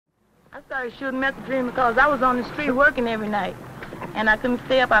I started shooting methamphetamine because I was on the street working every night. And I couldn't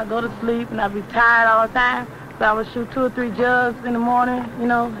stay up. I'd go to sleep, and I'd be tired all the time. So I would shoot 2 or 3 jugs in the morning, you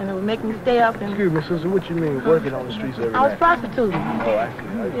know, and it would make me stay up. And excuse me, sister, what you mean working on the streets every night? I was prostituting. Oh, I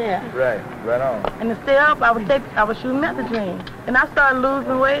see. Yeah. Right on. And to stay up, I would shoot methamphetamine. And I started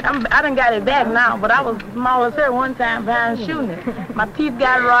losing weight. I done got it back now, but I was small as her one time behind shooting it. My teeth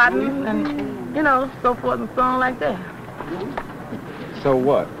got rotten, and, you know, so forth and so on like that. So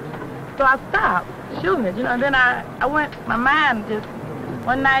what? So I stopped shooting it, you know, and then I went, my mind just,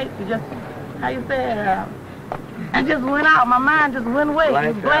 one night, just, how you say it, I just went out. My mind just went away.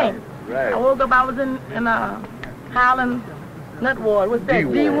 It was blank. Right. I woke up, I was in Highland Nut Ward. What's that?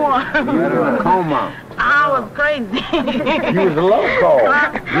 D1. Coma. I was crazy. You was loco.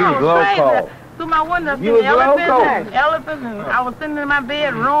 You was loco. Through my window, You was elephants, and I was sitting in my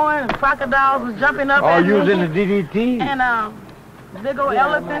bed roaring, and crocodiles was jumping up at me. Oh, you was in the DDT? And big old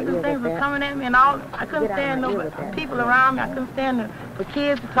elephants and things were coming at me, and I couldn't stand no people around me. I couldn't stand for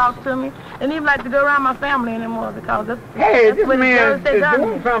kids to talk to me. I didn't even like to go around my family anymore because that's this what man is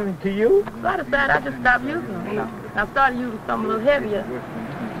doing something to you. So I decided I just stopped using them. You know? I started using something a little heavier.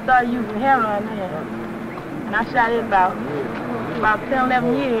 Started using heroin then. And I shot it about 10,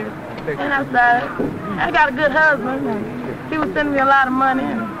 11 years. And I got a good husband, and he was sending me a lot of money,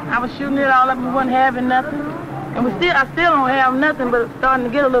 and I was shooting it all up and wasn't having nothing. And I still don't have nothing, but it's starting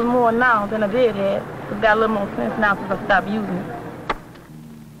to get a little more now than I did have. It's got a little more sense now since I stopped using it.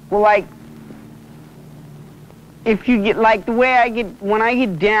 Well, like, if you get, like, the way I get, when I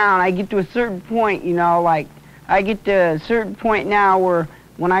get down, I get to a certain point, you know, like, I get to a certain point now where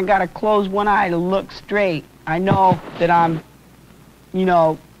when I gotta close one eye to look straight, I know that I'm, you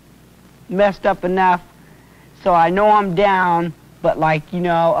know, messed up enough, so I know I'm down, but, like, you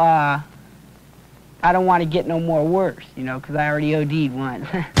know, I don't want to get no more worse, you know, because I already OD'd once.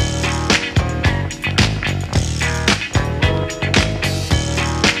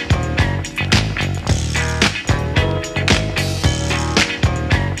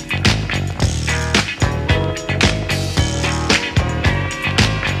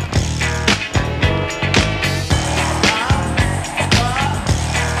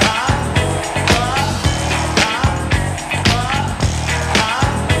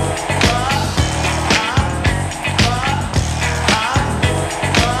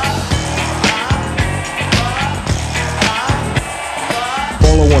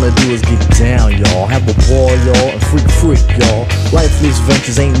 Do is get down, y'all. Have a ball, y'all, and freak, y'all. Lifeless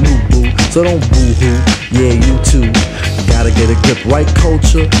ventures ain't new, boo, so don't boo-hoo. Yeah, you too. Gotta get a grip, right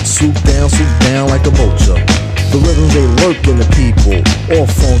culture. Swoop down like a vulture. The rhythms they lurk in the people. All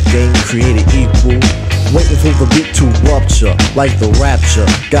funk ain't created equal. Waiting for the beat to rupture, like the rapture.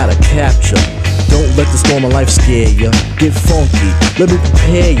 Gotta capture. Don't let the storm of life scare ya. Get funky, let me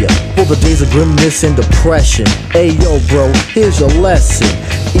prepare ya for the days of grimness and depression. Hey yo bro, here's your lesson.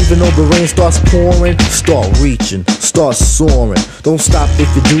 Even though the rain starts pouring, start reaching, start soaring. Don't stop,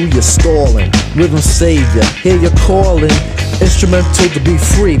 if you do, you're stalling. Rhythm savior, hear you calling. Instrumental to be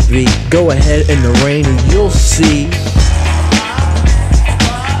free, beat. Go ahead in the rain and you'll see.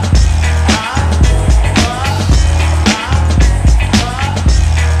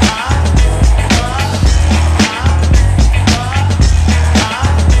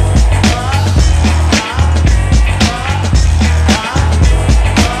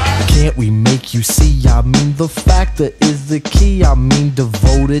 You see, I mean the factor is the key. I mean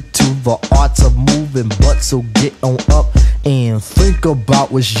devoted to the arts of moving butt. So get on up and think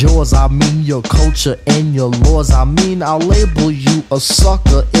about what's yours. I mean your culture and your laws. I mean I'll label you a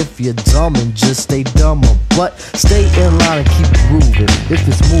sucker if you're dumb, and just stay dumber. But stay in line and keep grooving. If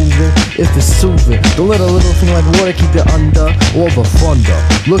it's moving, if it's soothing, don't let a little thing like water keep you under, or the thunder.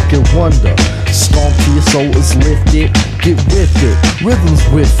 Look and wonder. Stomp till your soul is lifted. Get with it, rhythms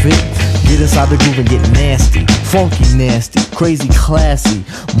with it. Get inside the groove and get nasty, funky nasty, crazy classy.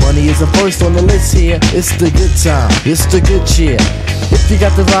 Money is the first on the list here. It's the good time, it's the good cheer. If you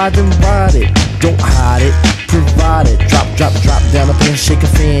got the ride, then ride it. Don't hide it, provide it. Drop down the pen, shake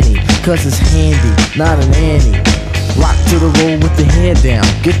a fanny, cause it's handy, not an Annie. Rock to the roll with the hair down,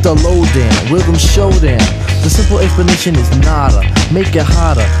 get the low down, rhythm showdown. The simple explanation is nada, make it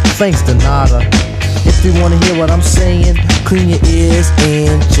hotter, thanks to nada. If you wanna hear what I'm saying, clean your ears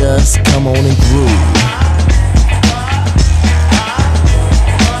and just come on and groove.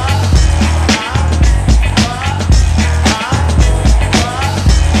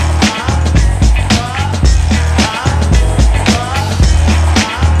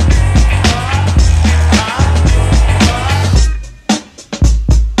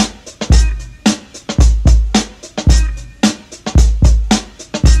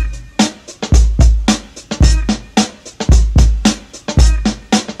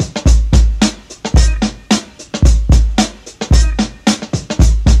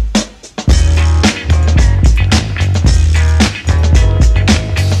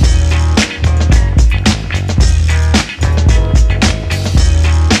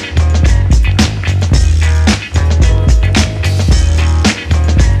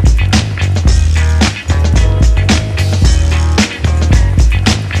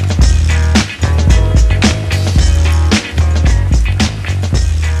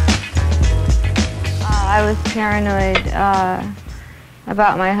 paranoid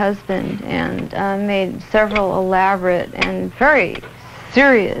about my husband and made several elaborate and very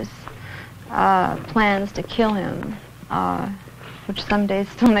serious plans to kill him, which someday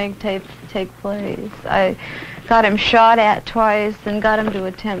still may take place. I got him shot at twice and got him to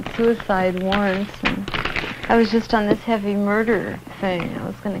attempt suicide once. And I was just on this heavy murder thing. I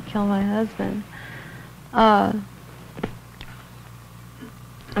was going to kill my husband.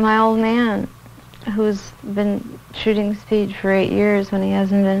 My old man, who's been shooting speed for 8 years when he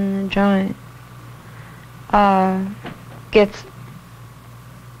hasn't been in the joint,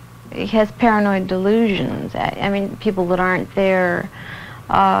 he has paranoid delusions. I mean, people that aren't there,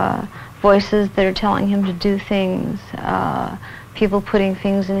 voices that are telling him to do things, people putting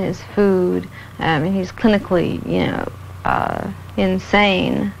things in his food. I mean, he's clinically,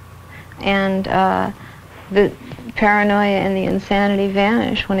 insane. And the paranoia and the insanity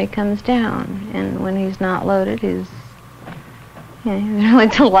vanish when he comes down. And when he's not loaded, he's a really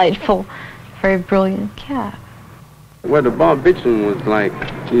delightful, very brilliant cat. Well, the barbiturate was like,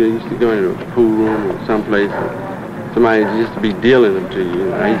 you used to go into a pool room or someplace, and somebody used to be dealing them to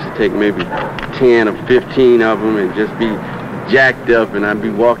you. I used to take maybe 10 or 15 of them and just be jacked up, and I'd be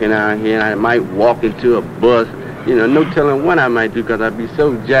walking out here, and I might walk into a bus, no telling what I might do, because I'd be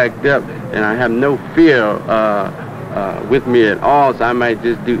so jacked up, and I have no fear with me at all, so I might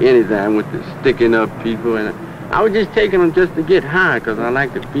just do anything. I went to sticking up people, and I was just taking them just to get high, because I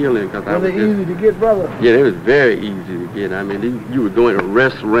like the feeling. Because Was it easy to get, brother? Yeah, it was very easy to get. I mean, you would go into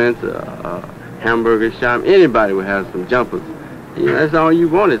restaurants, a hamburger shop, anybody would have some jumpers. That's all you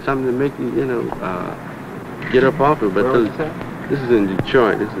wanted, something to make you, get up off it. But this is in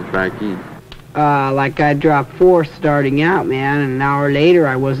Detroit. This is back east. Like I dropped 4 starting out, man, and an hour later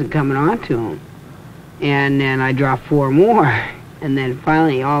I wasn't coming on to them. And then I dropped 4 more. And then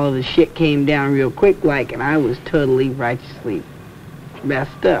finally all of the shit came down real quick like, and I was totally righteously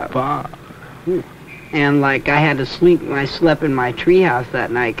messed up. And like I had to sleep when I slept in my treehouse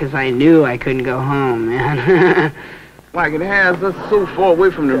that night because I knew I couldn't go home, man. Like it has us so far away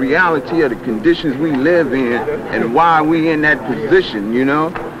from the reality of the conditions we live in and why we in that position,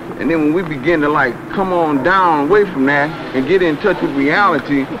 And then when we begin to like come on down away from that and get in touch with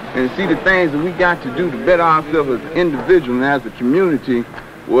reality and see the things that we got to do to better ourselves as individuals and as a community,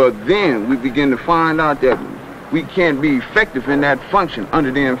 well then we begin to find out that we can't be effective in that function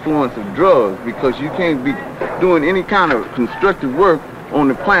under the influence of drugs, because you can't be doing any kind of constructive work on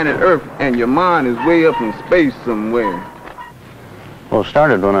the planet Earth and your mind is way up in space somewhere. Well, it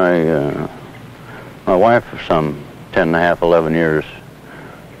started when my wife of some 10 and a half, 11 years,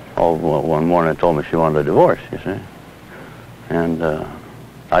 one morning told me she wanted a divorce, you see. And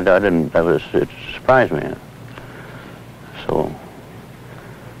it surprised me. So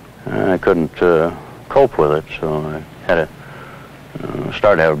I couldn't cope with it, so I had to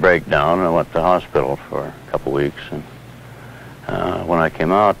start to have a breakdown. I went to the hospital for a couple weeks, and when I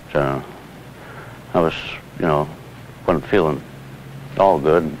came out, I was, wasn't feeling all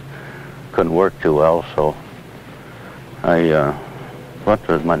good, couldn't work too well, so I went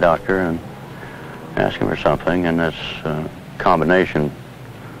to my doctor and asked him for something, and this combination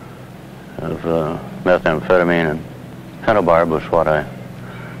of methamphetamine and phentobarb was what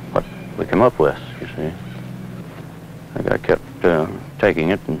we came up with, you see. I kept taking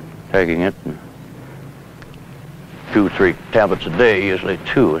it, and 2 or 3 tablets a day, usually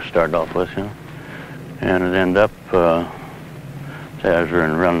 2 I started off with, and it ended up, I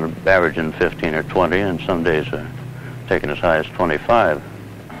was averaging 15 or 20, and some days taking as high as 25.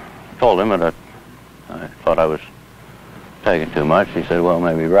 I told him that I thought I was taking too much. He said, well,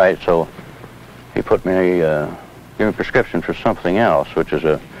 maybe right. So he put me, gave me a prescription for something else, which is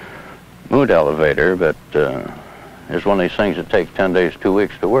a mood elevator, but it's one of these things that take 10 days, 2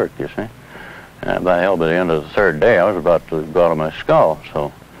 weeks to work, you see. And by the end of the 3rd day, I was about to go out of my skull.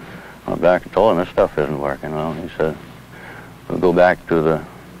 So I went back and told him this stuff isn't working. Well, he said, we'll go back to the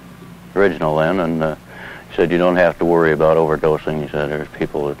original then, and he said, you don't have to worry about overdosing. He said, there's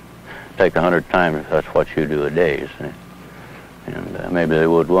people that take 100 times if that's what you do a day, you see. And maybe they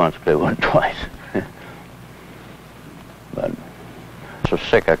would once, but they wouldn't twice. But so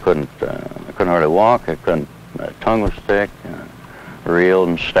sick I couldn't hardly walk. My tongue was thick, reeled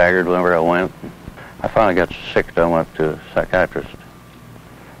and staggered whenever I went. I finally got sick that I went to a psychiatrist.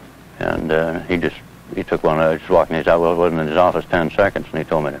 And he took one, I was just walking his out, well, I wasn't in his office 10 seconds, and he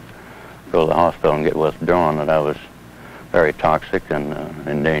told me to go to the hospital and get withdrawn, that I was very toxic and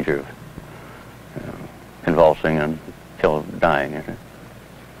in danger of convulsing and dying. You know?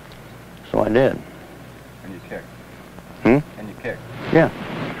 So I did. And you kicked? And you kicked? Yeah.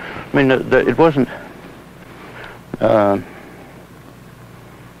 I mean, it wasn't... It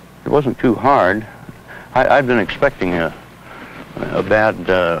wasn't too hard. I'd been expecting a bad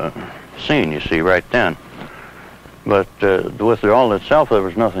scene, you see, right then. But the withdrawal itself, there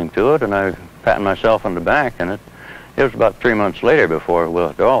was nothing to it, and I patted myself on the back, and it was about 3 months later before the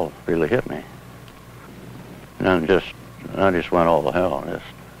withdrawal really hit me. And I just went all to hell.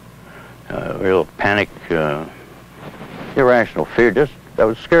 Just real panic, irrational fear. I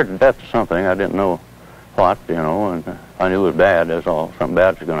was scared to death of something. I didn't know what, you know, and I knew it was bad. That's all. Something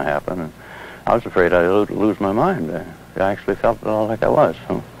bad was going to happen, and I was afraid I'd lose my mind. I actually felt like I was.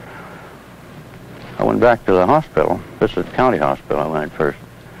 So I went back to the hospital. This is the county hospital I went first.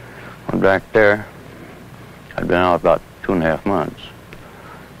 Went back there. I'd been out about 2.5 months.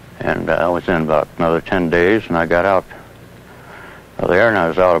 And I was in about another 10 days, and I got out of there, and I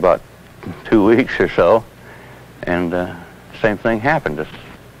was out about 2 weeks or so. And same thing happened.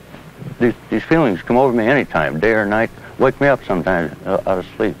 These feelings come over me anytime, day or night, wake me up sometimes out of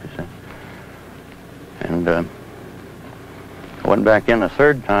sleep, you see. And I went back in a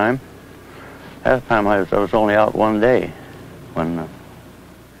third time. That time I was only out 1 day. When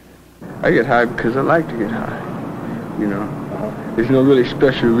I get high because I like to get high, you know. There's no really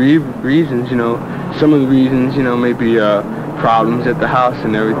special reasons, you know. Some of the reasons, you know, may be problems at the house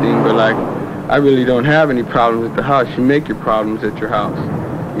and everything, but like, I really don't have any problems at the house. You make your problems at your house,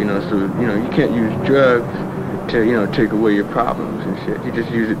 you know, so, you know, you can't use drugs to, you know, take away your problems and shit. You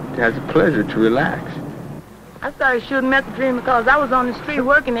just use it as a pleasure to relax. I started shooting methamphetamine because I was on the street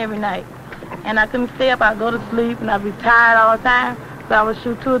working every night, and I couldn't stay up. I'd go to sleep, and I'd be tired all the time. So I would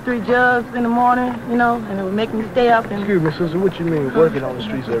shoot 2 or 3 jugs in the morning, you know, and it would make me stay up. And excuse me, sister, what you mean working on the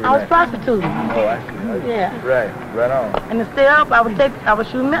streets every night? I was prostituting. Oh, I see. Yeah. Right on. And to stay up, I would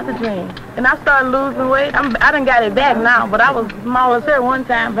shoot methamphetamine. And I started losing weight. I done got it back now, but I was small as her one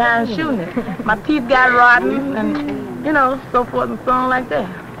time behind shooting it. My teeth got rotten, and, you know, so forth and so on like that.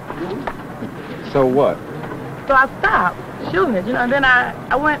 So what? So I stopped shooting it, you know, and then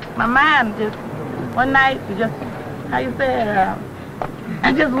I went, my mind just, one night, just, how you say it,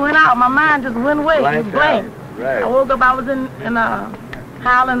 I just went out. My mind just went away. It was blank. Right. I woke up, I was in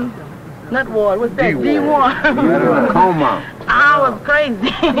Highland Nut Ward. What's that? D1. Coma. I was crazy.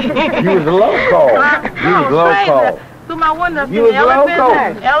 You was loco. You was loco. Through my window, I You was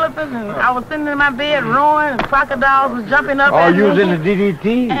elephants, and I was sitting in my bed roaring, and crocodiles was jumping up at me. Oh, you was in the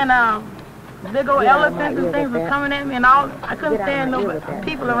DDT? And big old elephants and things were coming at me, and I couldn't stand no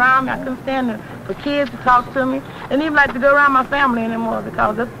people around me. I couldn't stand for kids to talk to me. I didn't even like to go around my family anymore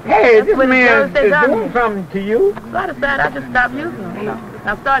because that's this what man is they doing something to you. So I decided I just stopped using them, you know.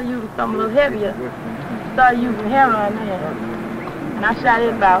 I started using something a little heavier. Started using heroin then. And I shot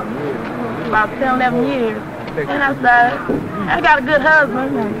it about 10, 11 years. And I got a good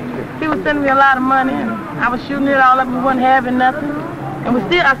husband, and he was sending me a lot of money, and I was shooting it all up and wasn't having nothing. And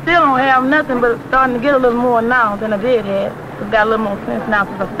I still don't have nothing, but it's starting to get a little more now than I did have. It's got a little more sense now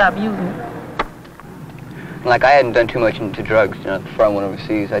since I stopped using it. Like, I hadn't done too much into drugs, you know, before I went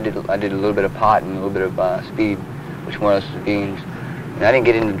overseas. I did a little bit of pot and a little bit of speed, which more or less was beans. And I didn't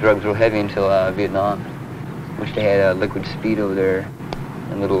get into drugs real heavy until Vietnam, which they had liquid speed over there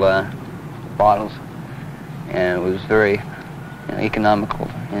in little bottles. And it was very economical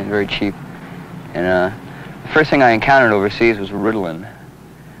and very cheap. And the first thing I encountered overseas was Ritalin.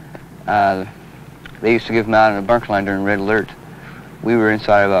 They used to give them out in a bunker line during Red Alert. We were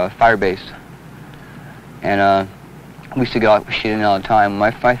inside of a fire base, and we used to go out shit in all the time.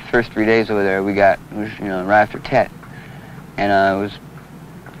 My first 3 days over there, it was right after Tet, and it was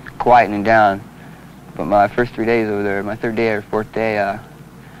quietening down. But my first 3 days over there, my third day or fourth day,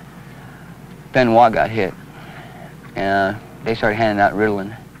 Benoit got hit, and they started handing out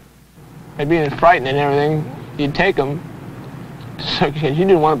Ritalin. It being frightening and everything, you'd take them because you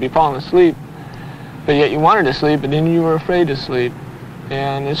didn't want to be falling asleep, but yet you wanted to sleep, but then you were afraid to sleep.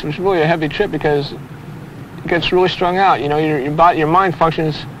 And this was really a heavy trip because it gets really strung out. You know, your mind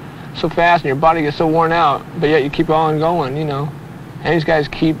functions so fast and your body gets so worn out, but yet you keep on going, you know. And these guys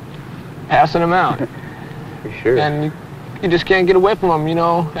keep passing them out. For sure. And you just can't get away from them, you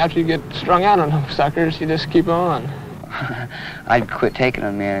know. After you get strung out on them suckers, you just keep on. I'd quit taking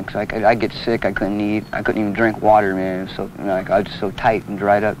them, man, because I'd get sick. I couldn't eat. I couldn't even drink water, man. So, I was just so tight and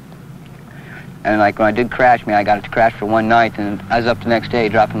dried up. And like when I did crash, man, I got it to crash for one night, and I was up the next day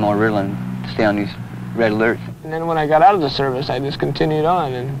dropping more Ritalin to stay on these red alerts. And then when I got out of the service, I just continued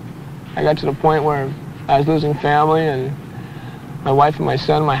on, and I got to the point where I was losing family and my wife and my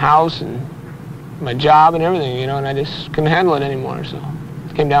son, my house, and my job and everything, you know, and I just couldn't handle it anymore. So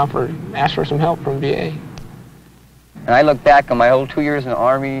I came down asked for some help from VA. And I look back on my whole 2 years in the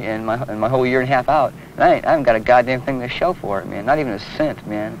Army and my whole year and a half out, and I haven't got a goddamn thing to show for it, man. Not even a cent,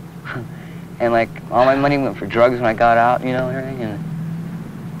 man. And like, all my money went for drugs when I got out, you know, and everything.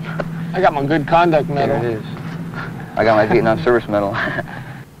 And I got my good conduct medal. there it is. I got my Vietnam service medal.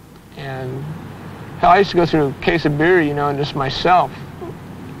 And hell, I used to go through a case of beer, you know, and just myself,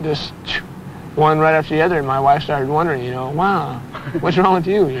 just one right after the other, and my wife started wondering, you know, wow, what's wrong with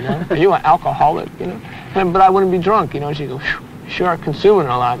you, you know? Are you an alcoholic, you know? But I wouldn't be drunk, you know? She'd go, sure, consuming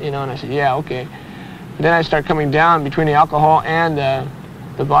a lot, you know? And I said, yeah, okay. And then I start coming down between the alcohol and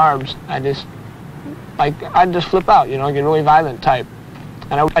the barbs. I'd just flip out, you know, get really violent type.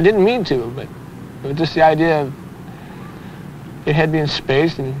 And I didn't mean to, but it was just the idea of your head being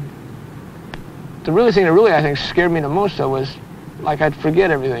spaced. And the really thing that really, I think, scared me the most, though, was, like, I'd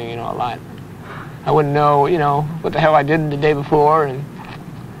forget everything, you know, a lot. I wouldn't know, you know, what the hell I did the day before, and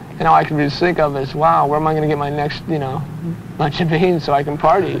all I could just think of is, wow, where am I going to get my next, you know, bunch of beans so I can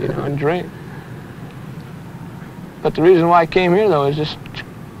party, you know, and drink. But the reason why I came here, though, is just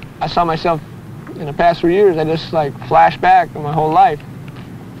I saw myself in the past 3 years. I just, like, flashed back in my whole life.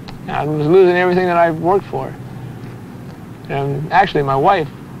 And I was losing everything that I've worked for. And actually, my wife,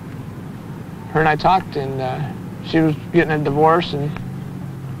 her and I talked, and she was getting a divorce, and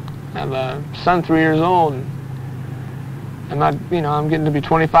I have a son 3 years old, and I'm not, you know, I'm getting to be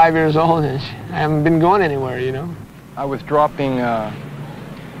 25 years old, and I haven't been going anywhere, you know. I was dropping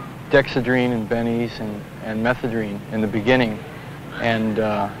dexedrine and bennies and methadone in the beginning, and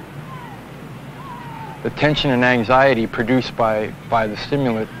the tension and anxiety produced by the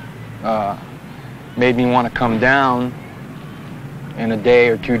stimulant made me want to come down in a day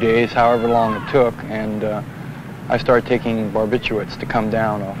or 2 days, however long it took, and I started taking barbiturates to come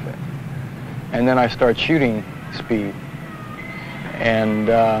down off it. And then I started shooting speed, and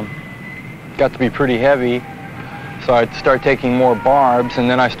got to be pretty heavy, so I'd start taking more barbs, and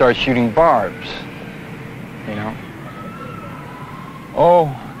then I started shooting barbs, you know.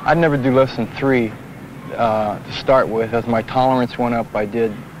 Oh, I'd never do less than 3 to start with. As my tolerance went up, I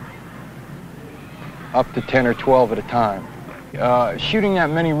did up to 10 or 12 at a time. Shooting that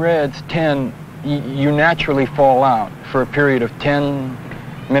many reds, 10, you naturally fall out for a period of 10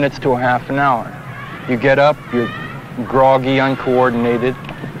 minutes to a half an hour. You get up, you're groggy, uncoordinated,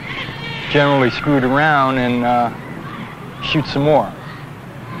 generally screwed around, and shoot some more.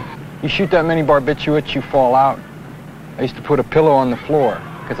 You shoot that many barbiturates, you fall out. I used to put a pillow on the floor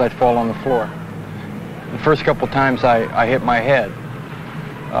because I'd fall on the floor. The first couple times I hit my head.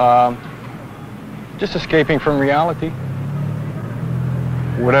 Just escaping from reality.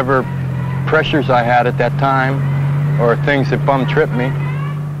 Whatever pressures I had at that time, or things that bum tripped me.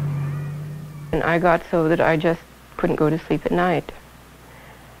 And I got so that I just couldn't go to sleep at night.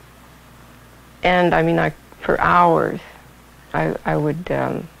 And I mean, for hours, I would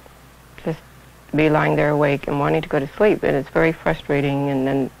just be lying there awake and wanting to go to sleep, and it's very frustrating, and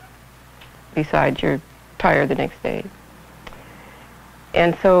then besides, you're tired the next day.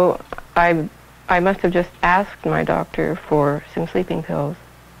 And so I must have just asked my doctor for some sleeping pills.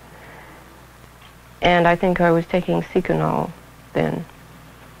 And I think I was taking Seconal then.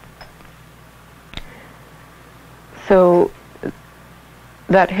 So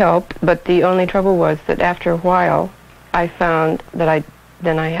that helped, but the only trouble was that after a while, I found that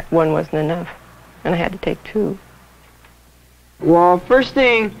one wasn't enough, and I had to take 2. Well, first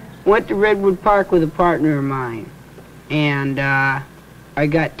thing, went to Redwood Park with a partner of mine, and I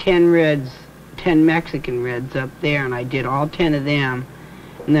got 10 reds, 10 Mexican reds up there, and I did all 10 of them.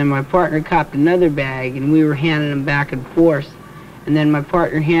 And then my partner copped another bag, and we were handing them back and forth. And then my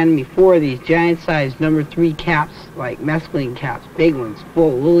partner handed me 4 of these giant-sized number 3 caps, like mescaline caps, big ones,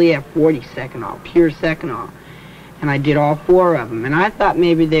 full Lily F40 Seconal, pure Seconal. And I did all 4 of them. And I thought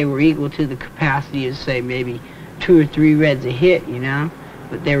maybe they were equal to the capacity of, say, maybe 2 or 3 reds a hit, you know?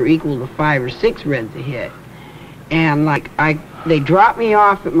 But they were equal to 5 or 6 reds a hit. And like they dropped me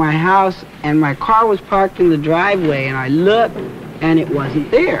off at my house, and my car was parked in the driveway, and I looked, and it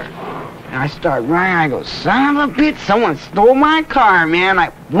wasn't there. And I start running, I go, son of a bitch, someone stole my car, man. I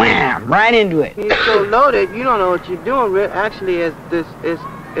wham, right into it. You're so loaded, you don't know what you're doing. Actually, it's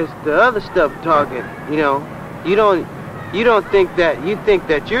the other stuff talking, you know. You don't think that, you think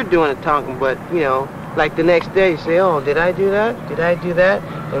that you're doing the talking, but, you know, like the next day you say, oh, did I do that? Did I do that?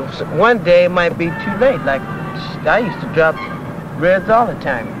 And so one day it might be too late. Like, I used to drop reds all the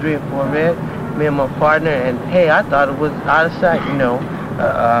time, 3 or 4 red, me and my partner, and hey, I thought it was out of sight, you know,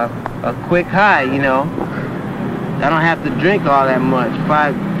 a quick high, you know. I don't have to drink all that much.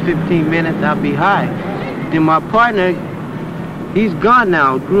 15 minutes, I'll be high. Then my partner He's gone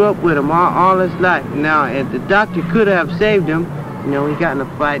now. Grew up with him all his life. Now, and the doctor could have saved him. You know, he got in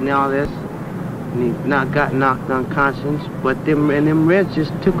a fight and all this, and he got knocked unconscious. But them Reds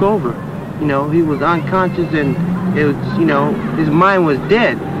just took over. You know, he was unconscious, and it was, you know, his mind was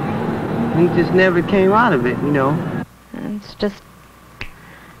dead. He just never came out of it. You know. It's just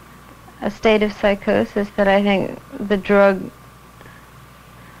a state of psychosis that I think the drug.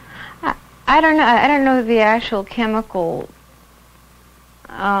 I don't know. I don't know the actual chemical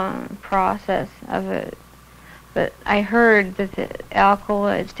process of it, but I heard that the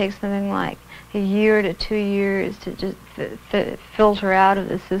alkaloids take something like a year to 2 years to just filter out of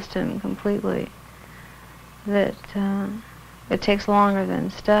the system completely. That it takes longer than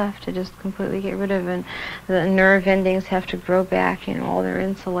stuff to just completely get rid of, and the nerve endings have to grow back, you know, all their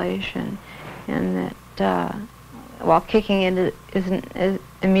insulation, and that while kicking it isn't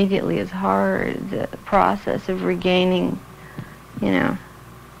immediately as hard, the process of regaining, you know,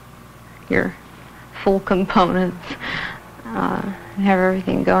 your full components and have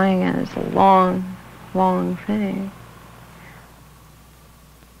everything going, and it's a long, long thing.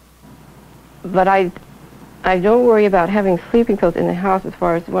 But I don't worry about having sleeping pills in the house as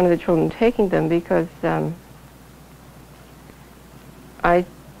far as one of the children taking them, because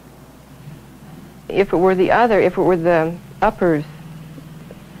if it were the uppers,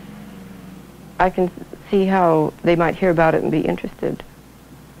 I can see how they might hear about it and be interested.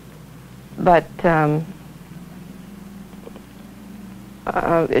 But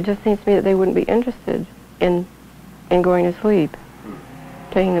it just seems to me that they wouldn't be interested in going to sleep,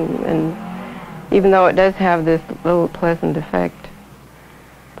 taking them, and even though it does have this little pleasant effect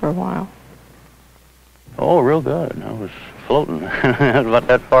for a while. Oh, real good. I was floating about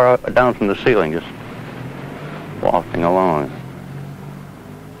that far down from the ceiling, just wafting along.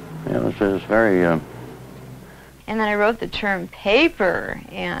 Yeah, it was very... And then I wrote the term paper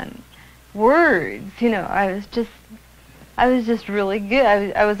and words. You know, I was just really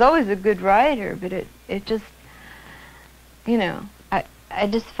good. I was always a good writer, but it just, you know, I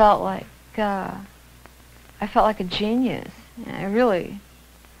just felt like I felt like a genius. I really.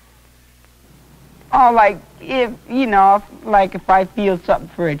 Oh, like if I feel something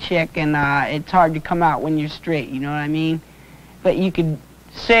for a chick and it's hard to come out when you're straight, you know what I mean? But you could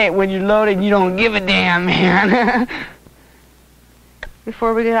say it when you're loaded, you don't give a damn, man.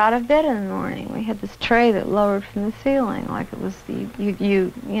 Before we get out of bed in the morning, we had this tray that lowered from the ceiling, like it was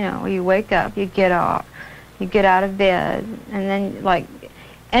you know, you wake up, you get up, you get out of bed, and then like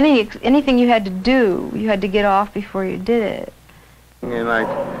anything you had to do, you had to get off before you did it. And like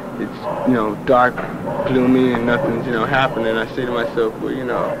it's, you know, dark, gloomy, and nothing's, you know, happening. I say to myself, well, you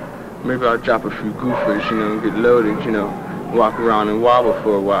know, maybe I'll drop a few goofers, you know, and get loaded, you know, walk around and wobble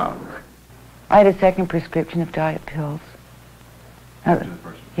for a while. I had a second prescription of diet pills. After the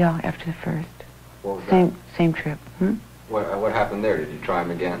first? Yeah, after the first. What was that? Same trip. What happened there? Did you try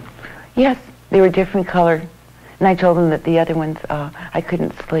them again? Yes, they were different color. And I told them that the other ones, I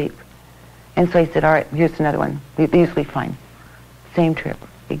couldn't sleep. And so I said, all right, here's another one. These will be fine. Same trip,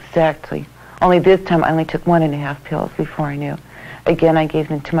 exactly. Only this time I only took 1.5 pills before I knew. Again, I gave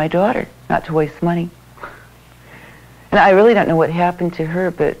them to my daughter, not to waste money. And I really don't know what happened to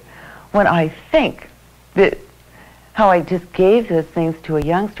her, but when I think that how I just gave those things to a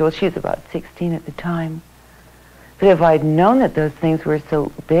youngster, well, she was about 16 at the time, but if I'd known that those things were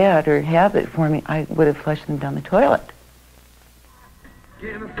so bad or habit for me, I would have flushed them down the toilet.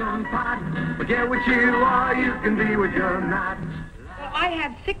 Give us some pot, forget what you are, you can be what you're not. Well, I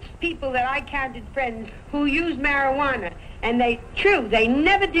have 6 people that I counted friends who use marijuana, and they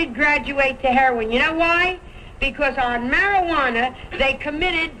never did graduate to heroin. You know why? Because on marijuana, they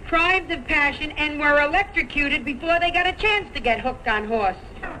committed crimes of passion and were electrocuted before they got a chance to get hooked on horse.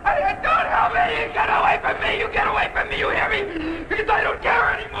 Hey, don't help me! You get away from me! You get away from me! You hear me? Because I don't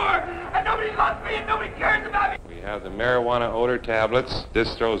care anymore! And nobody loves me and nobody cares about me! We have the marijuana odor tablets.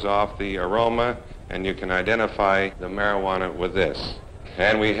 This throws off the aroma, and you can identify the marijuana with this.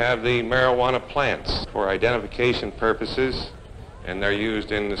 And we have the marijuana plants for identification purposes, and they're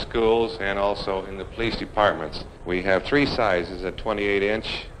used in the schools and also in the police departments. We have 3 sizes, a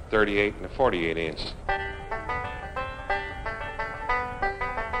 28-inch, 38, and a 48-inch.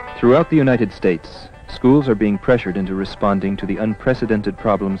 Throughout the United States, schools are being pressured into responding to the unprecedented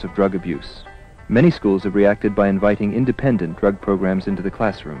problems of drug abuse. Many schools have reacted by inviting independent drug programs into the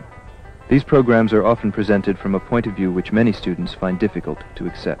classroom. These programs are often presented from a point of view which many students find difficult to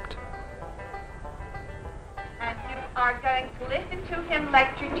accept. Are going to listen to him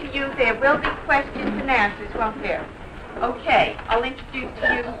lecture to you. There will be questions and answers, won't there? Okay, I'll introduce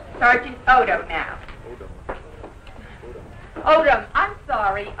to you Sergeant Odo now. Odom, I'm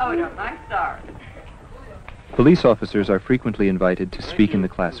sorry. Odom, I'm sorry. Police officers are frequently invited to speak in the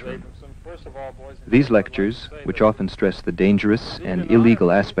classroom. These lectures, which often stress the dangerous and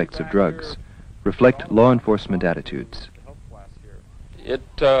illegal aspects of drugs, reflect law enforcement attitudes. It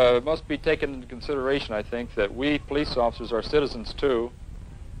must be taken into consideration, I think, that we police officers are citizens too.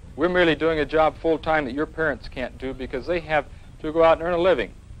 We're merely doing a job full-time that your parents can't do because they have to go out and earn a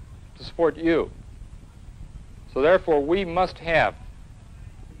living to support you. So therefore, we must have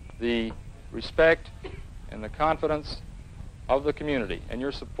the respect and the confidence of the community and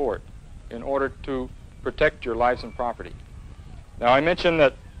your support in order to protect your lives and property. Now, I mentioned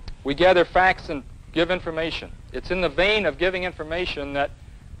that we gather facts and give information. It's in the vein of giving information that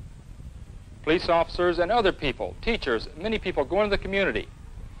police officers and other people, teachers, many people go into the community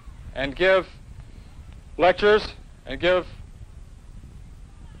and give lectures and give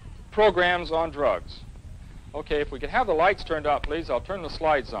programs on drugs. Okay, if we could have the lights turned out, please, I'll turn the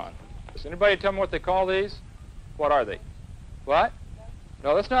slides on. Does anybody tell me what they call these? What are they? What?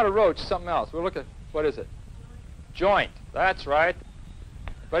 No, that's not a roach, something else. We'll look at, what is it? Joint, that's right.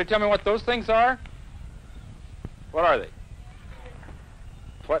 Anybody tell me what those things are? What are they?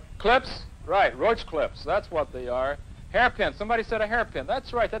 What, clips? Right, roach clips, that's what they are. Hairpin, somebody said a hairpin.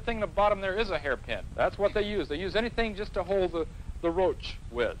 That's right, that thing in the bottom there is a hairpin. That's what they use. They use anything just to hold the roach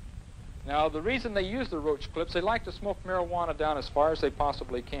with. Now, the reason they use the roach clips, they like to smoke marijuana down as far as they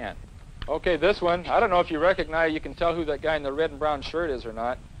possibly can. Okay, this one, I don't know if you recognize, you can tell who that guy in the red and brown shirt is or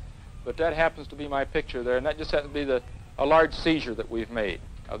not, but that happens to be my picture there, and that just happens to be a large seizure that we've made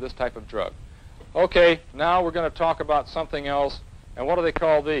of this type of drug. Okay, now we're going to talk about something else, and what do they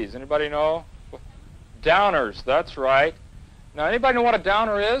call these? Anybody know? Downers, that's right. Now, anybody know what a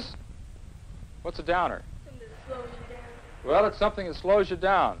downer is? What's a downer? Something that slows you down. Well, it's something that slows you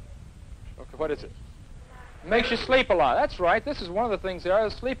down. Okay, what is it? It makes you sleep a lot. That's right. This is one of the things they are,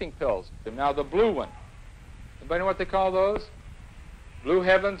 the sleeping pills. Now, the blue one. Anybody know what they call those? Blue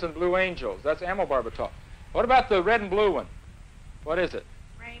Heavens and Blue Angels. That's amobarbital. What about the red and blue one? What is it?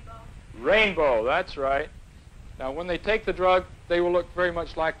 Rainbow. Rainbow, that's right. Now, when they take the drug, they will look very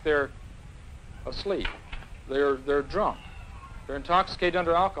much like they're asleep. They're drunk. They're intoxicated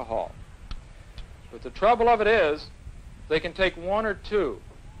under alcohol. But the trouble of it is, they can take one or two.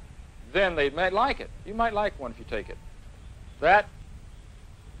 Then they might like it. You might like one if you take it. That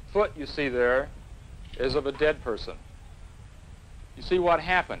foot you see there is of a dead person. You see what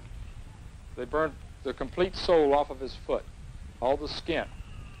happened? They burned the complete sole off of his foot, all the skin,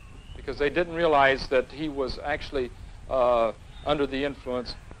 because they didn't realize that he was actually under the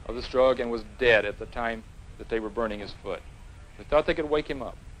influence of this drug and was dead at the time that they were burning his foot. They thought they could wake him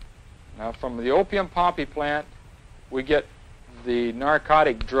up. Now, from the opium poppy plant, we get the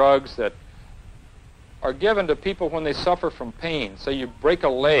narcotic drugs that are given to people when they suffer from pain. Say you break a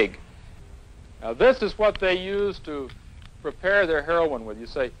leg. Now, this is what they use to prepare their heroin with. You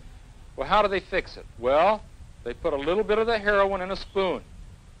say, well, how do they fix it? Well, they put a little bit of the heroin in a spoon,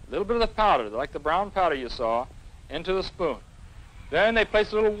 a little bit of the powder, like the brown powder you saw, into the spoon. Then they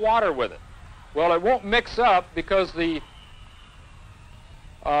place a little water with it. Well, it won't mix up because it's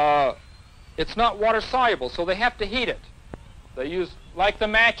not water soluble, so they have to heat it. They use, like the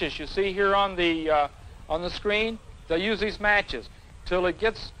matches you see here on the screen, they use these matches till it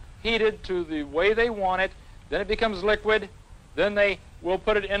gets heated to the way they want it. Then it becomes liquid. Then they will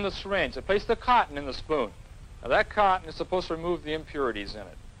put it in the syringe. They place the cotton in the spoon. Now that cotton is supposed to remove the impurities in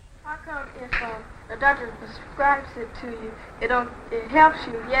it. How come if a doctor prescribes it to you, it helps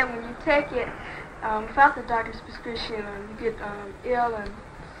you, yet when you take it without the doctor's prescription, you get ill and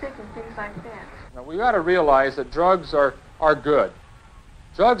sick and things like that? Now we got to realize that drugs are good.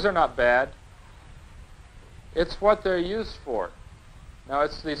 Drugs are not bad. It's what they're used for. Now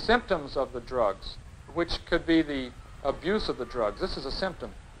it's the symptoms of the drugs, which could be the abuse of the drugs. This is a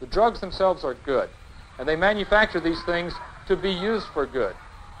symptom. The drugs themselves are good, and they manufacture these things to be used for good.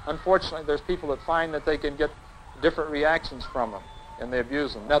 Unfortunately, there's people that find that they can get different reactions from them, and they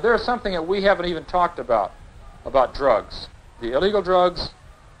abuse them. Now, there's something that we haven't even talked about drugs. The illegal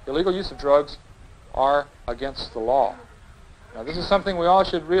use of drugs are against the law. Now, this is something we all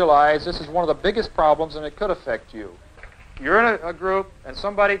should realize. This is one of the biggest problems, and it could affect you. You're in a group, and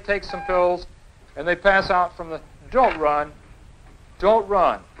somebody takes some pills, and they pass out from the... Don't run. Don't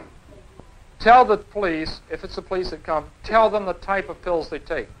run. Tell the police, if it's the police that come, tell them the type of pills they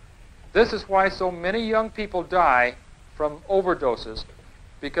take. This is why so many young people die from overdoses,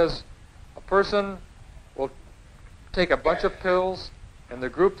 because a person will take a bunch of pills, and the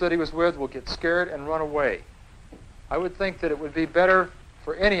group that he was with will get scared and run away. I would think that it would be better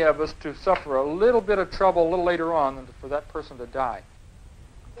for any of us to suffer a little bit of trouble a little later on than for that person to die.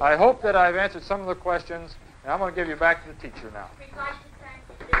 I hope that I've answered some of the questions, and I'm going to give you back to the teacher now. We'd like to thank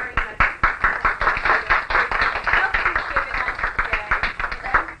you very much.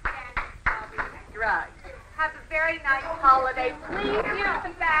 Drugs. Have a very nice holiday. Please use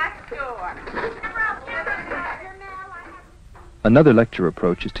the back door. Another lecture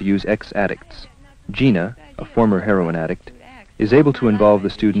approach is to use ex-addicts. Gina, a former heroin addict, is able to involve the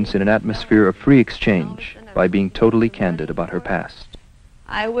students in an atmosphere of free exchange by being totally candid about her past.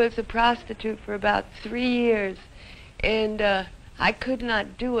 I was a prostitute for about 3 years, and I could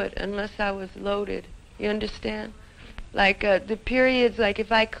not do it unless I was loaded. You understand? Like the periods, like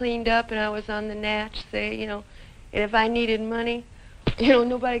if I cleaned up and I was on the natch, say, you know, and if I needed money, you know,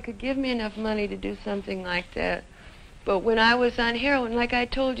 nobody could give me enough money to do something like that. But when I was on heroin, like I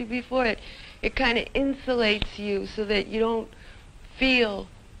told you before, it kind of insulates you so that you don't feel,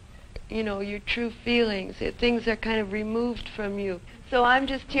 you know, your true feelings. Things are kind of removed from you. So I'm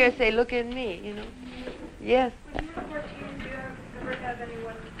just here to say, look at me, you know. Yes. When you were 14, did you ever have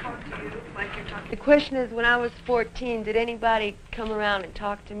anyone talk to you like you're talking? The question is, when I was 14, did anybody come around and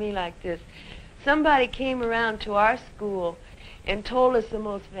talk to me like this? Somebody came around to our school and told us the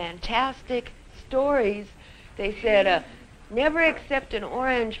most fantastic stories. They said, never accept an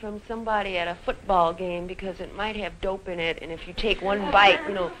orange from somebody at a football game because it might have dope in it, and if you take one bite,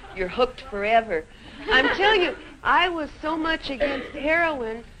 you know, you're hooked forever. I'm telling you, I was so much against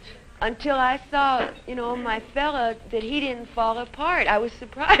heroin until I saw, you know, my fella, that he didn't fall apart. I was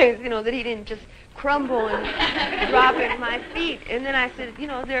surprised, you know, that he didn't just crumble and drop at my feet. And then I said, you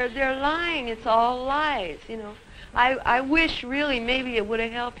know, they're lying. It's all lies, you know. I wish really maybe it would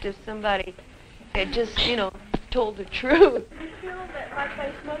have helped if somebody had just, you know, told the truth. Do you feel that, like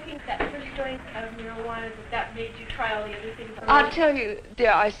by smoking that first joint of marijuana, that made you try all the other things? I'll tell you,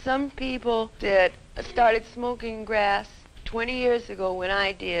 there are some people that started smoking grass 20 years ago when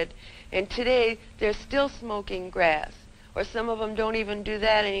I did, and today they're still smoking grass, or some of them don't even do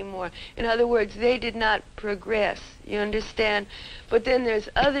that anymore. In other words, they did not progress, you understand? But then there's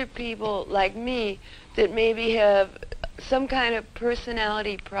other people like me that maybe have some kind of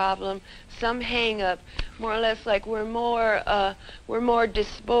personality problem, some hang-up, more or less like we're more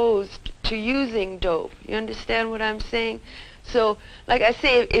disposed to using dope. You understand what I'm saying? So, like I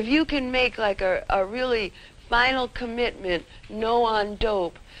say, if you can make like a really final commitment, no on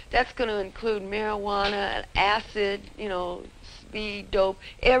dope, that's going to include marijuana, acid, you know, speed, dope,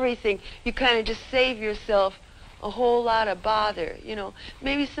 everything. You kind of just save yourself a whole lot of bother, you know.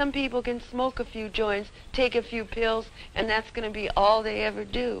 Maybe some people can smoke a few joints, take a few pills, and that's going to be all they ever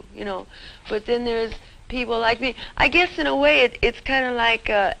do, you know. But then there's people like me. I guess in a way it's kind of like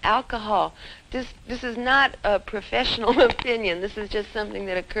alcohol. This is not a professional opinion. This is just something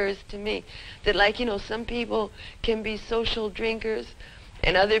that occurs to me. That, like, you know, some people can be social drinkers,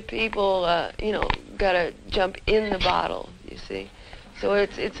 and other people, you know, gotta jump in the bottle, you see. So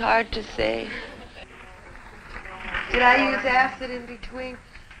it's hard to say. Did I use acid in between?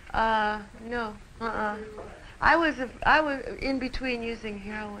 No. I was in between using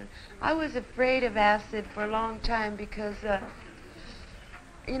heroin. I was afraid of acid for a long time because,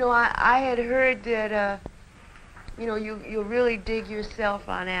 you know, I had heard that, you know, you'll really dig yourself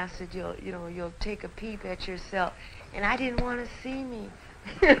on acid. You'll take a peep at yourself, and I didn't want to see me.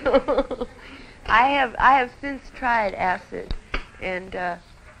 I have since tried acid, and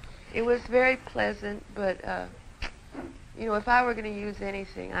it was very pleasant, but you know, if I were going to use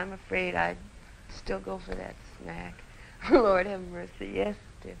anything, I'm afraid I'd still go for that snack. Lord have mercy. Yes,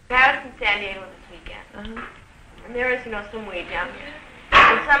 dear. I was in San Diego this weekend, and there was, you know, some weed down here.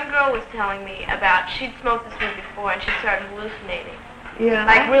 And some girl was telling me about, she'd smoked this weed before, and she started hallucinating. Yeah.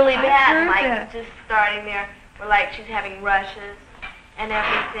 Like really I've bad, heard like that. just starting there, where like she's having rushes and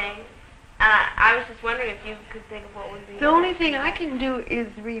everything. I was just wondering if you could think of what would be... The only thing I can do is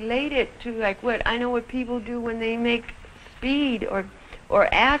relate it to, like, I know what people do when they make speed or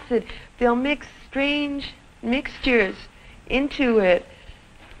acid. They'll mix strange mixtures into it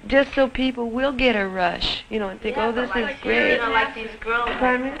just so people will get a rush, you know, and think, oh, this is great. You know, like these girls.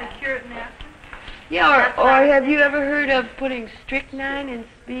 Pardon me? Cured in acid? Yeah, or have you ever heard of putting strychnine in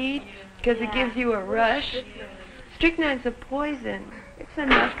speed because it gives you a rush? Strychnine's a poison. It's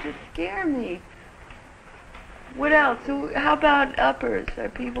enough to scare me. What else? So how about uppers? Are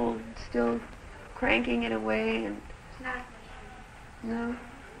people still cranking it away? And no,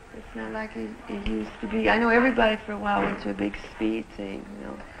 it's not like it used to be. I know everybody for a while went to a big speed thing. You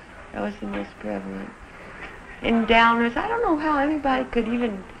know, that was the most prevalent. And downers, I don't know how anybody could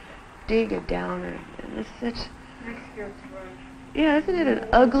even dig a downer. And it's such. Yeah, isn't it an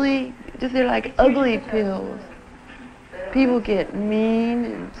ugly, just they're like ugly pills. People get mean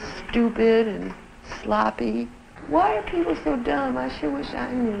and stupid and sloppy. Why are people so dumb? I sure wish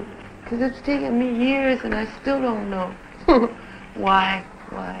I knew. Because it's taken me years and I still don't know. Why?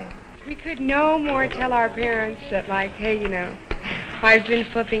 We could no more tell our parents that, like, hey, you know, I've been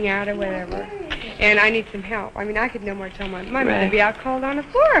flipping out or whatever, and I need some help. I mean, I could no more tell my mother would be out cold on the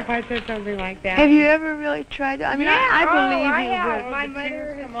floor if I said something like that. Have you ever really tried to? I mean, yeah, I believe I you. have. But My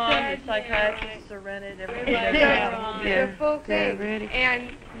mother has said, the psychiatrists are rented, everything. the full thing. Really.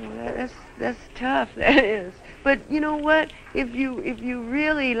 And that's tough. That is. But you know what? If you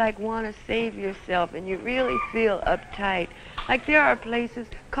really like want to save yourself and you really feel uptight, like there are places.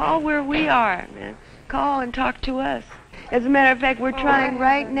 Call where we are, man. Call and talk to us. As a matter of fact, we're trying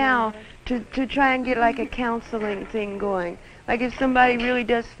right now to try and get like a counseling thing going. Like if somebody really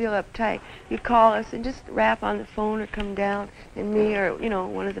does feel uptight, you call us and just rap on the phone or come down, and me or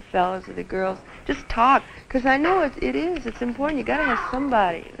one of the fellas or the girls just talk. Because I know it's important. You gotta have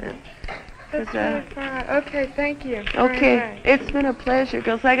somebody. Okay, thank you. Okay, Right. It's been a pleasure,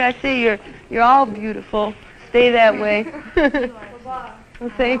 girls. Like I say, you're all beautiful. Stay that way.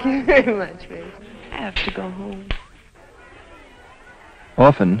 Well, thank you very much, baby. I have to go home.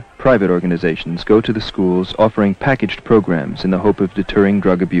 Often, private organizations go to the schools offering packaged programs in the hope of deterring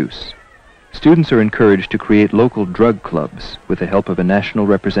drug abuse. Students are encouraged to create local drug clubs with the help of a national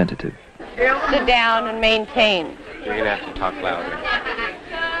representative. Sit down and maintain. You're going to have to talk louder.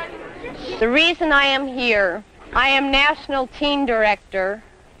 The reason I am here, I am National Teen Director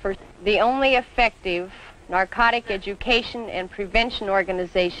for the only effective narcotic education and prevention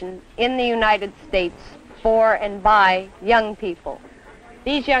organization in the United States for and by young people.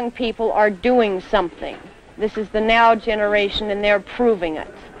 These young people are doing something. This is the now generation, and they're proving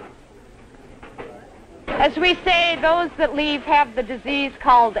it. As we say, those that leave have the disease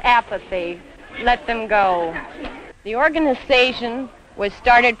called apathy. Let them go. The organization was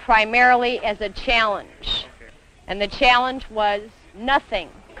started primarily as a challenge, and the challenge was nothing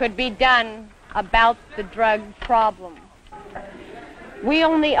could be done about the drug problem. We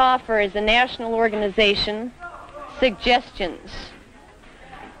only offer, as a national organization, suggestions.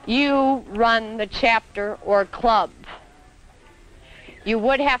 You run the chapter or club. You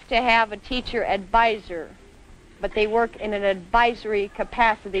would have to have a teacher advisor, but they work in an advisory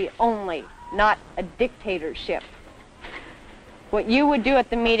capacity only, not a dictatorship. What you would do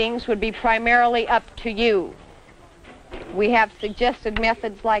at the meetings would be primarily up to you. We have suggested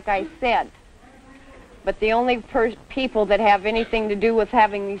methods, like I said, but the only people that have anything to do with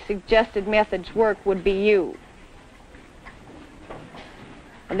having these suggested methods work would be you.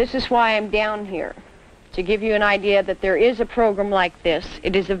 And this is why I'm down here, to give you an idea that there is a program like this.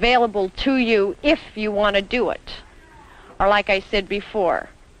 It is available to you if you want to do it. Or like I said before,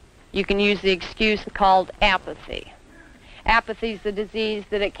 you can use the excuse called apathy. Apathy is the disease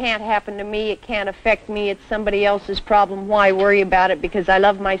that it can't happen to me, it can't affect me, it's somebody else's problem. Why worry about it? Because I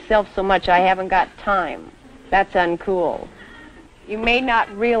love myself so much I haven't got time. That's uncool. You may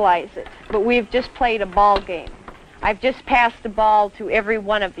not realize it, but we've just played a ball game. I've just passed the ball to every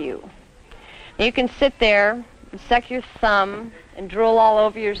one of you. You can sit there and suck your thumb and drool all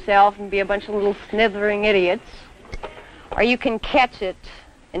over yourself and be a bunch of little snithering idiots, or you can catch it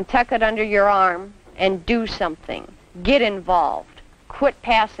and tuck it under your arm and do something. Get involved. Quit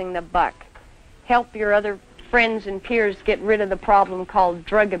passing the buck. Help your other friends and peers get rid of the problem called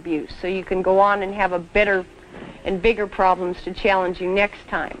drug abuse so you can go on and have a better and bigger problems to challenge you next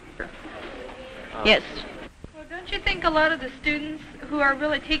time. Yes? Well, don't you think a lot of the students who are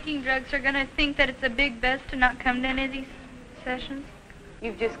really taking drugs are going to think that it's a big best to not come to any of these sessions?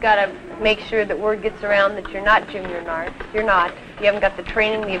 You've just got to make sure that word gets around that you're not junior narc. You're not. You haven't got the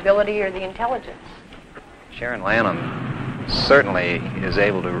training, the ability, or the intelligence. Sharon Lanham certainly is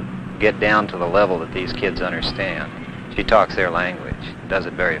able to get down to the level that these kids understand. She talks their language, does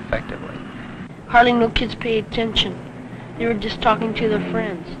it very effectively. Hardly no kids pay attention. They were just talking to their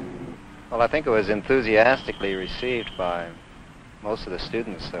friends. Well, I think it was enthusiastically received by most of the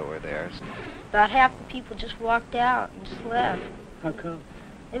students that were there. About half the people just walked out and just left. How come?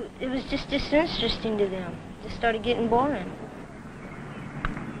 It was just disinteresting to them. It just started getting boring.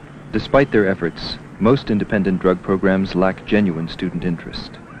 Despite their efforts, most independent drug programs lack genuine student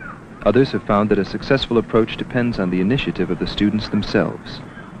interest. Others have found that a successful approach depends on the initiative of the students themselves.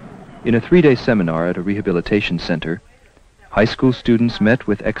 In a 3-day seminar at a rehabilitation center, high school students met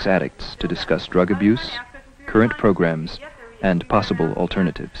with ex-addicts to discuss drug abuse, current programs, and possible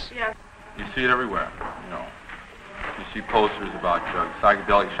alternatives. You see it everywhere, You see posters about drugs.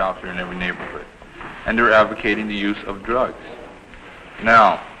 Psychedelic shops are in every neighborhood. And they're advocating the use of drugs.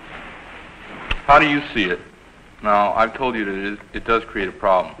 Now, how do you see it? Now, I've told you that it does create a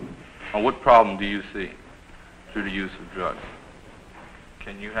problem. Now, what problem do you see through the use of drugs?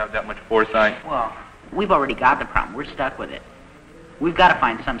 Can you have that much foresight? Well, we've already got the problem. We're stuck with it. We've got to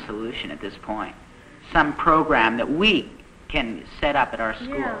find some solution at this point. Some program that we can set up at our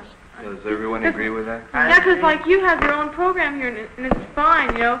schools. Yeah. Does everyone agree with that? Yeah, because like you have your own program here, and it's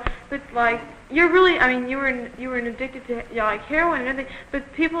fine, you know. But like you're really, I mean, you were addicted to like heroin and everything.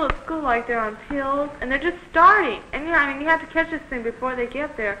 But people at school, like they're on pills and they're just starting. And yeah, I mean, you have to catch this thing before they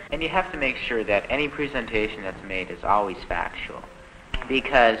get there. And you have to make sure that any presentation that's made is always factual,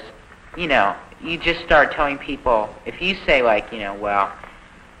 because you know you just start telling people if you say like well,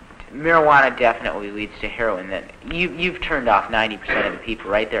 marijuana definitely leads to heroin, then you've turned off 90% of the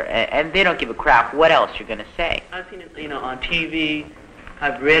people right there, and they don't give a crap what else you're going to say. I've seen it, on TV.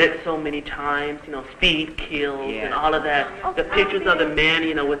 I've read it so many times, speed kills and all of that. The pictures of the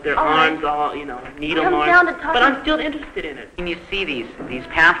men, with their arms all, needle marks. But I'm still interested in it. When you see these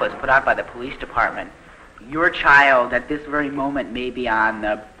pamphlets put out by the police department, your child at this very moment may be on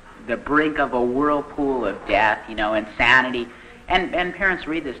the brink of a whirlpool of death, insanity. And parents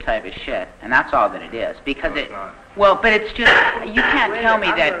read this type of shit, and that's all that it is. Because but it's just, you can't tell me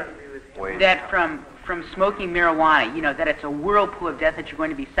that from smoking marijuana, that it's a whirlpool of death that you're going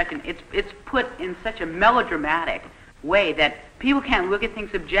to be second. It's put in such a melodramatic way that people can't look at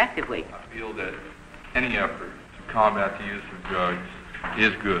things objectively. I feel that any effort to combat the use of drugs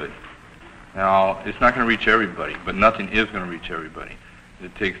is good. Now, it's not going to reach everybody, but nothing is going to reach everybody.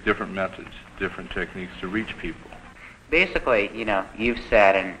 It takes different methods, different techniques to reach people. Basically, you've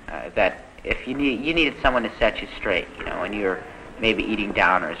said that if you needed someone to set you straight, when you're maybe eating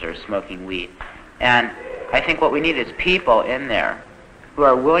downers or smoking weed. And I think what we need is people in there who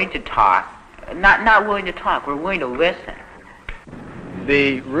are willing to talk, not willing to talk, we're willing to listen.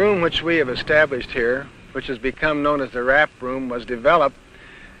 The room which we have established here, which has become known as the RAP room, was developed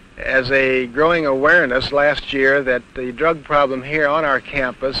as a growing awareness last year that the drug problem here on our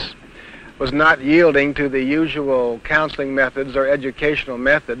campus was not yielding to the usual counseling methods or educational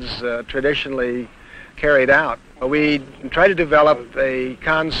methods traditionally carried out. We tried to develop a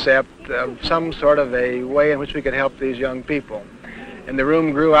concept of some sort of a way in which we could help these young people, and the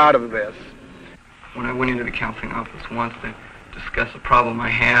room grew out of this. When I went into the counseling office once to discuss a problem I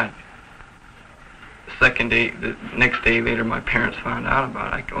had, the next day later, my parents found out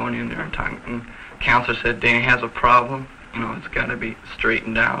about it. I go in there and talk, and the counselor said, "Dan has a problem. It's got to be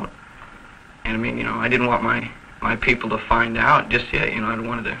straightened out." And I mean, I didn't want my people to find out just yet. I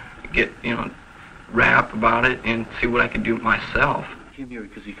wanted to get, rap about it and see what I could do myself. You came here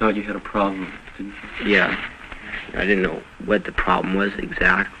because you thought you had a problem, didn't you? Yeah. I didn't know what the problem was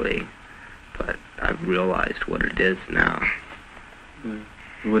exactly, but I've realized what it is now.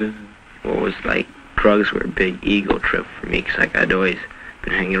 What is it? Well, it was like drugs were a big ego trip for me, because I'd always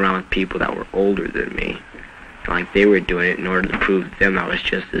been hanging around with people that were older than me. Like they were doing it in order to prove to them I was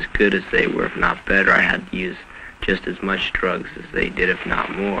just as good as they were, if not better. I had to use just as much drugs as they did, if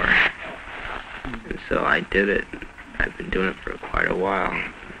not more. And so I did it. I've been doing it for quite a while.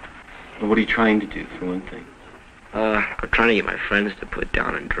 Well, what are you trying to do, for one thing? I'm trying to get my friends to put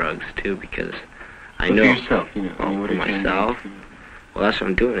down on drugs, too, because I but know... for yourself, what for myself? Well, that's what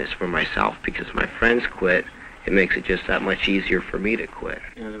I'm doing, is for myself, because my friends quit. It makes it just that much easier for me to quit.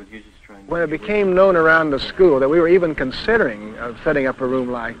 When it became known around the school that we were even considering setting up a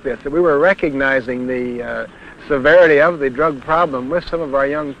room like this, that we were recognizing the severity of the drug problem with some of our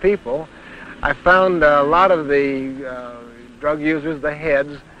young people, I found a lot of the drug users, the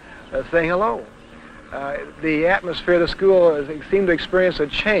heads, saying hello. The atmosphere of the school seemed to experience a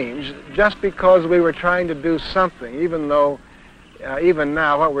change just because we were trying to do something, even though even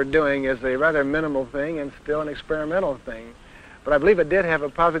now what we're doing is a rather minimal thing and still an experimental thing. But I believe it did have a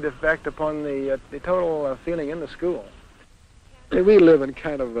positive effect upon the total feeling in the school. We live in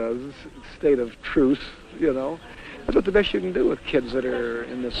kind of a state of truce, That's what the best you can do with kids that are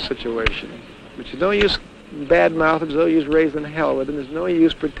in this situation. But you don't use bad mouth, there's no use raising hell with them, there's no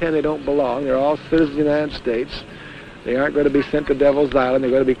use pretend they don't belong. They're all citizens of the United States. They aren't going to be sent to Devil's Island. They're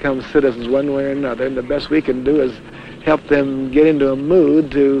going to become citizens one way or another. And the best we can do is help them get into a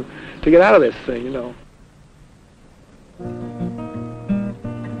mood to get out of this thing,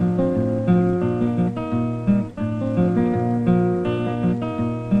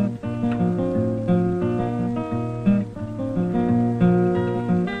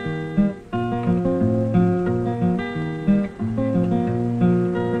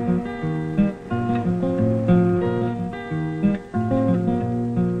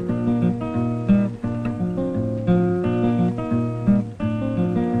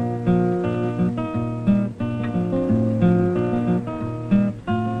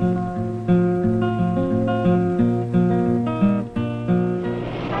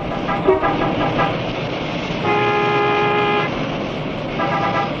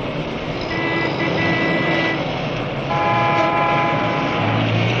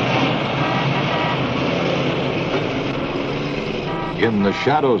 In the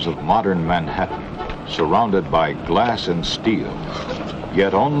shadows of modern Manhattan, surrounded by glass and steel,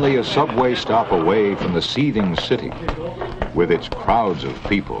 yet only a subway stop away from the seething city, with its crowds of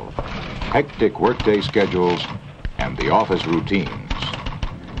people, hectic workday schedules, and the office routines,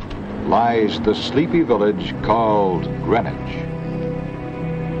 lies the sleepy village called Greenwich.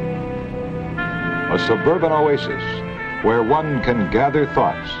 A suburban oasis where one can gather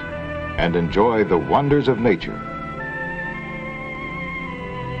thoughts and enjoy the wonders of nature,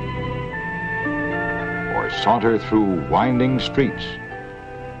 or saunter through winding streets.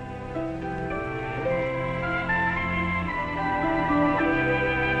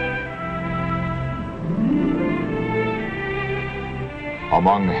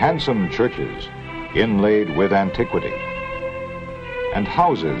 Among handsome churches inlaid with antiquity, and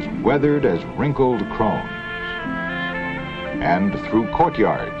houses weathered as wrinkled crones, and through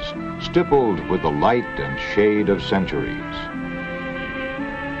courtyards stippled with the light and shade of centuries.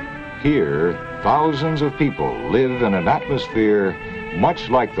 Here, thousands of people live in an atmosphere much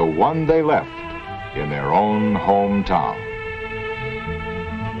like the one they left in their own hometown.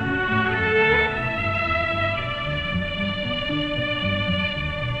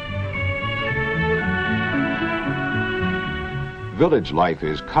 Village life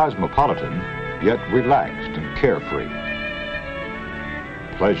is cosmopolitan, yet relaxed and carefree.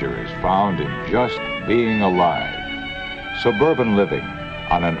 Pleasure is found in just being alive, suburban living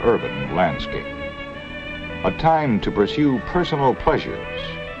on an urban landscape. A time to pursue personal pleasures,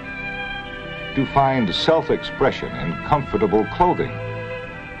 to find self-expression in comfortable clothing.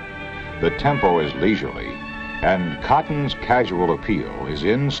 The tempo is leisurely, and cotton's casual appeal is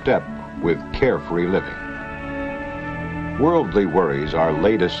in step with carefree living. Worldly worries are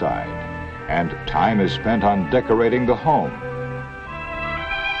laid aside, and time is spent on decorating the home,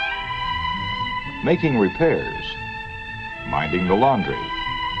 making repairs, minding the laundry,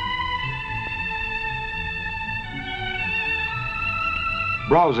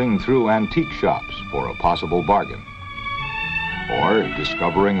 browsing through antique shops for a possible bargain, or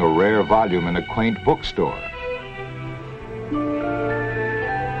discovering a rare volume in a quaint bookstore.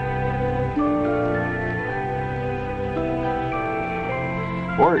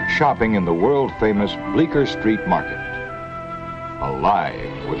 Or shopping in the world-famous Bleecker Street Market,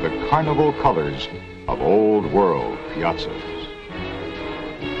 alive with the carnival colors of old world piazzas.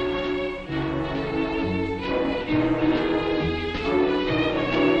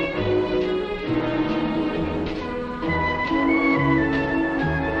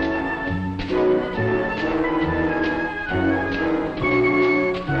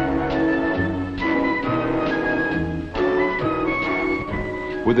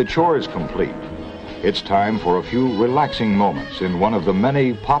 With the chores complete, it's time for a few relaxing moments in one of the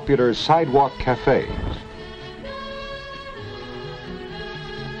many popular sidewalk cafes.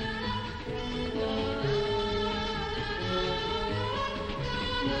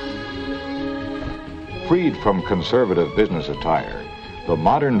 Freed from conservative business attire, the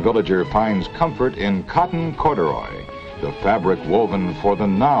modern villager finds comfort in cotton corduroy, the fabric woven for the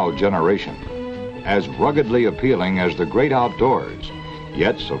now generation, as ruggedly appealing as the great outdoors,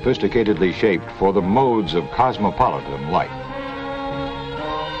 yet sophisticatedly shaped for the modes of cosmopolitan life.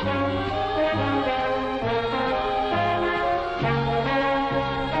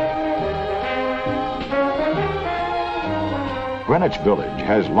 Greenwich Village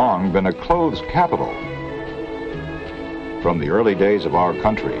has long been a clothes capital. From the early days of our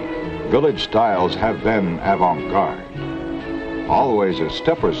country, village styles have been avant-garde, always a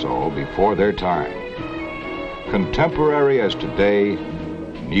step or so before their time. Contemporary as today,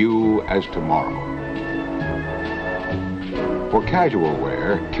 new as tomorrow. For casual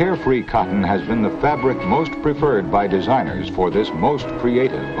wear, carefree cotton has been the fabric most preferred by designers for this most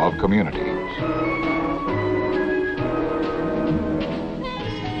creative of communities.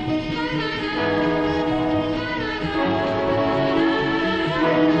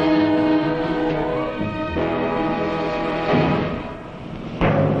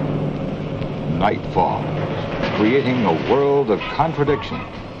 Night falls, creating a world of contradiction,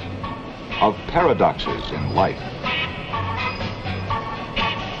 of paradoxes in life.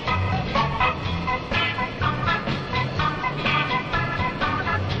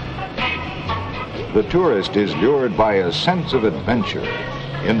 The tourist is lured by a sense of adventure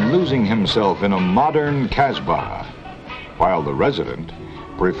in losing himself in a modern Casbah, while the resident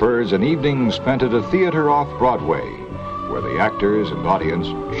prefers an evening spent at a theater off Broadway, where the actors and audience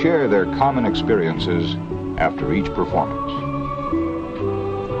share their common experiences after each performance.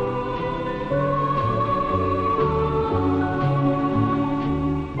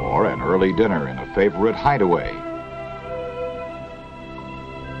 Or an early dinner in a favorite hideaway.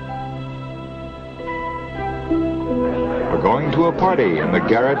 to a party in the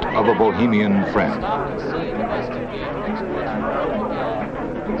garret of a bohemian friend.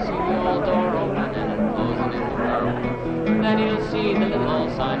 Then you'll see the little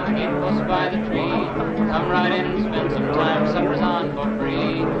sign of Meatballs by the tree. Come right in and spend some time, supper's on for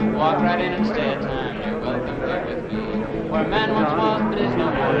free. Walk right in and stay a time, you're welcome here with me. Where a man once was, but is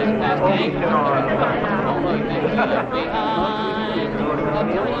no more, his past ain't more. Only things he left behind. Up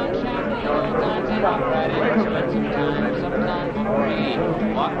to one champagne old times, and walk right in and spend some time, supper's on for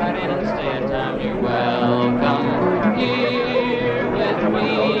free. Walk right in and stay a time, you're welcome here with me.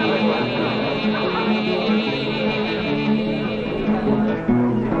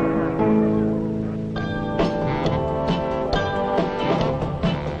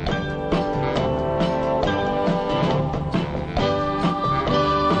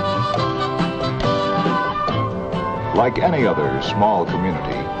 Like any other small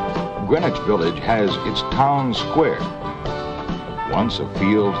community, Greenwich Village has its town square. Once a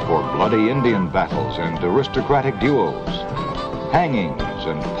field for bloody Indian battles and aristocratic duels, hangings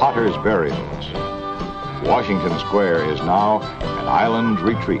and potters' burials, Washington Square is now an island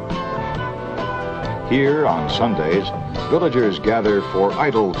retreat. Here on Sundays, villagers gather for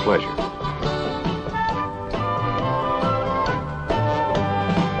idle pleasure.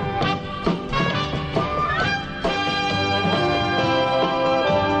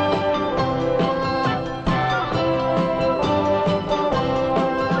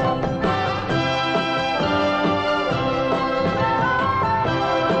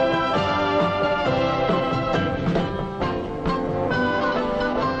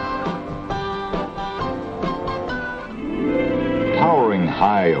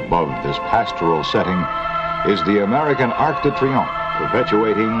 High above this pastoral setting is the American Arc de Triomphe,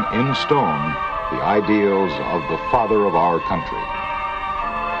 perpetuating in stone the ideals of the father of our country.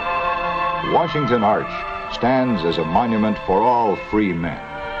 Washington Arch stands as a monument for all free men.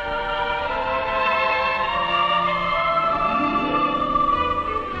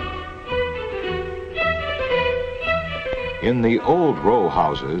 In the old row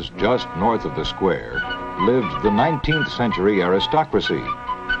houses just north of the square lived the 19th century aristocracy.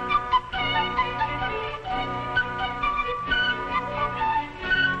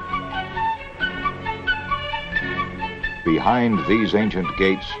 Behind these ancient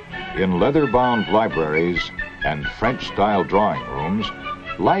gates, in leather-bound libraries and French-style drawing rooms,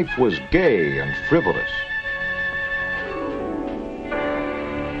 life was gay and frivolous.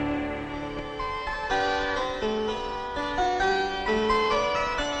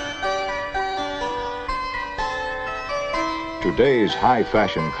 Today's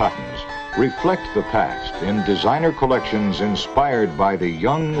high-fashion cottons reflect the past in designer collections inspired by the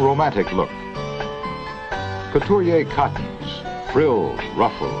young romantic look. Couturier cottons, frilled,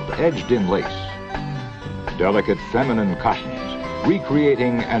 ruffled, edged in lace. Delicate feminine cottons,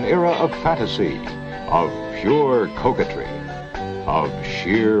 recreating an era of fantasy, of pure coquetry, of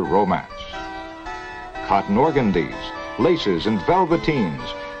sheer romance. Cotton organdies, laces, and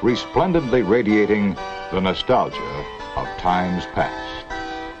velveteens, resplendently radiating the nostalgia of times past.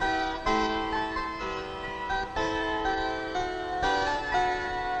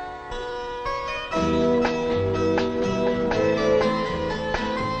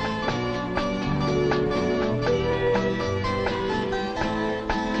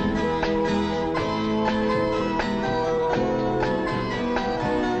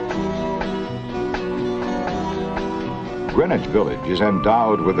 Greenwich Village is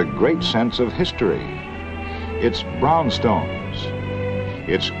endowed with a great sense of history. Its brownstones,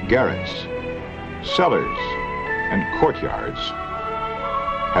 its garrets, cellars, and courtyards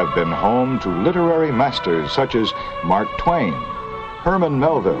have been home to literary masters such as Mark Twain, Herman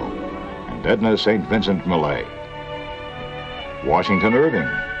Melville, and Edna St. Vincent Millay, Washington Irving,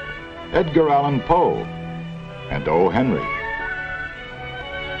 Edgar Allan Poe, and O. Henry.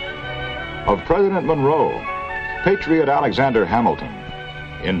 Of President Monroe, patriot Alexander Hamilton,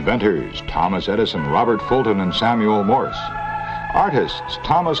 inventors Thomas Edison, Robert Fulton, and Samuel Morse, artists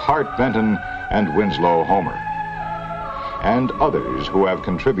Thomas Hart Benton and Winslow Homer, and others who have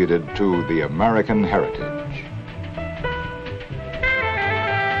contributed to the American heritage.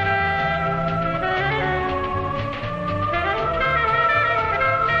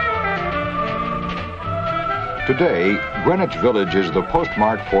 Today, Greenwich Village is the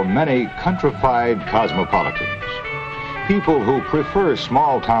postmark for many countrified cosmopolitans, people who prefer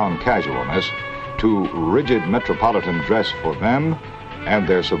small-town casualness to rigid metropolitan dress for them and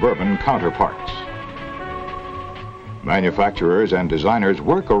their suburban counterparts. Manufacturers and designers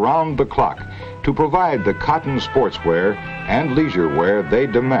work around the clock to provide the cotton sportswear and leisure wear they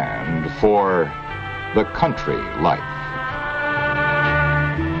demand for the country life.